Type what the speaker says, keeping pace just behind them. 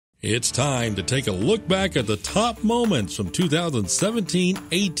It's time to take a look back at the top moments from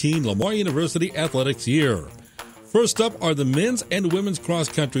 2017-18 Lamar University athletics year. First up are the men's and women's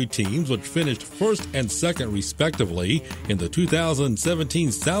cross-country teams, which finished first and second respectively in the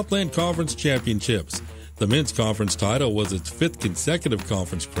 2017 Southland Conference Championships. The men's conference title was its fifth consecutive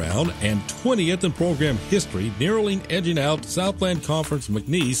conference crown and 20th in program history, narrowly edging out Southland Conference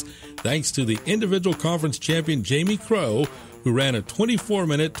McNeese thanks to the individual conference champion Jamie Crow, who ran a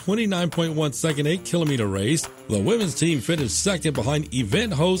 24-minute, 29.1 second 8-kilometer race. The women's team finished second behind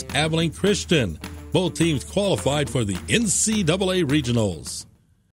event host Abilene Christian. Both teams qualified for the NCAA Regionals.